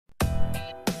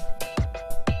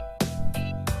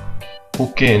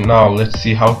Okay, now let's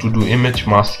see how to do image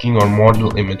masking or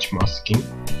model image masking.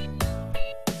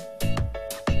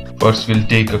 First we'll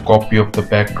take a copy of the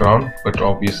background, but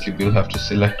obviously we'll have to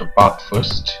select a path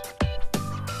first.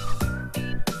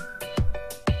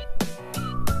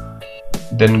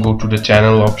 Then go to the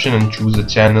channel option and choose a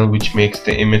channel which makes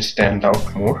the image stand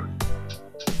out more.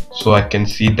 So I can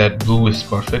see that blue is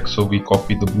perfect, so we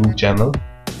copy the blue channel.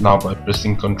 Now by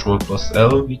pressing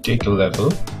Ctrl+L we take a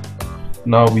level.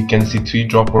 Now we can see 3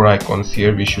 dropper icons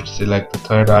here. We should select the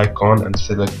third icon and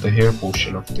select the hair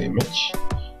portion of the image.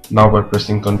 Now by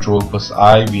pressing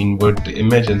Ctrl+I we invert the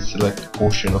image and select the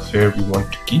portion of hair we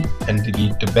want to keep, and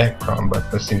delete the background by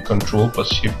pressing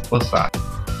Ctrl+Shift+I.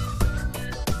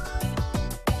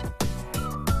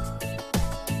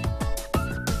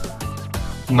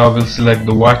 Now we'll select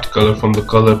the white color from the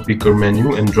color picker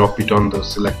menu and drop it on the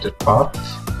selected path.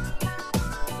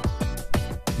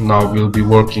 Now we'll be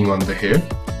working on the hair.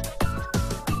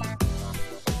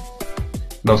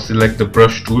 Now select the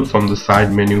brush tool from the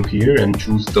side menu here and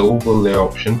choose the overlay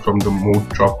option from the mode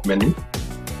drop menu.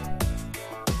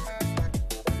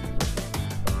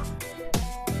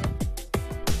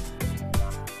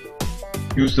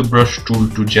 Use the brush tool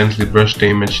to gently brush the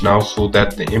image now so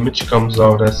that the image comes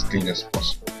out as clean as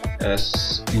possible.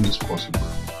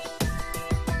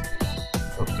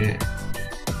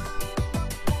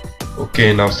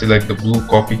 Okay, now select the blue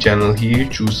copy channel here,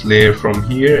 choose layer from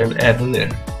here and add a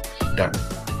layer. Done.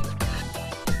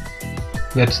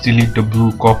 Let's delete the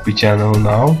blue copy channel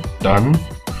now. Done.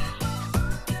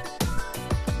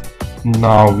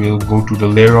 Now we'll go to the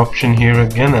layer option here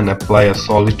again and apply a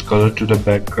solid color to the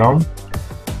background.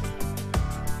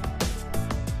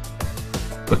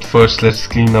 But first let's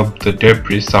clean up the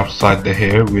debris outside the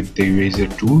hair with the eraser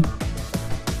tool.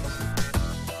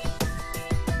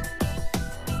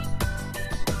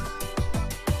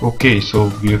 Okay,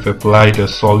 so we have applied a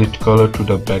solid color to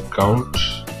the background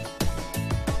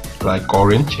like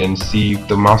orange, and see if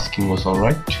the masking was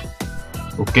alright.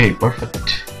 Okay,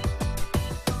 perfect.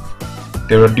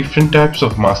 There are different types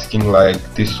of masking, like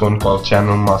this one called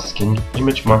channel masking,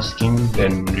 image masking,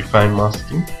 then refine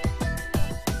masking.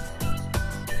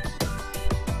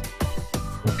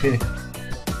 Okay,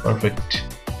 perfect.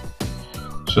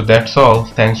 So that's all.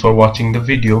 Thanks for watching the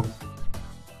video.